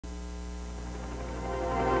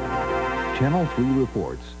Channel 3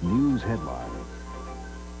 reports news headlines.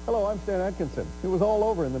 Hello, I'm Stan Atkinson. It was all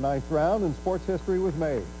over in the ninth round and sports history was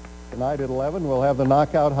made. Tonight at 11, we'll have the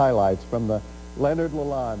knockout highlights from the Leonard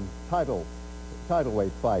Lalonde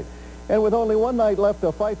titleweight fight. And with only one night left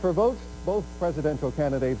to fight for votes, both presidential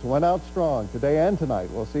candidates went out strong today and tonight.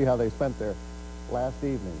 We'll see how they spent their last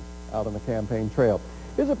evening out on the campaign trail.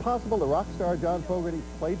 Is it possible the rock star John Fogerty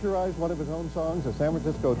plagiarized one of his own songs? A San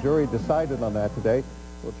Francisco jury decided on that today.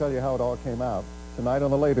 We'll tell you how it all came out tonight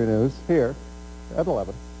on the later news here at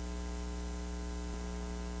 11.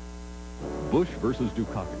 Bush versus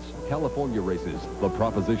Dukakis, California races, the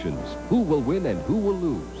propositions, who will win and who will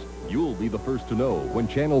lose. You'll be the first to know when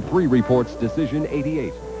Channel 3 reports Decision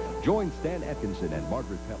 88. Join Stan Atkinson and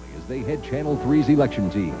Margaret Pelly as they head Channel 3's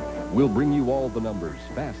election team. We'll bring you all the numbers,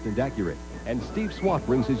 fast and accurate. And Steve Swat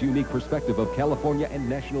brings his unique perspective of California and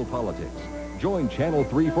national politics. Join Channel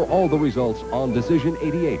 3 for all the results on Decision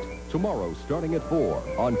 88. Tomorrow starting at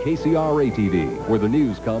 4 on KCRA TV, where the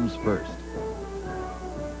news comes first.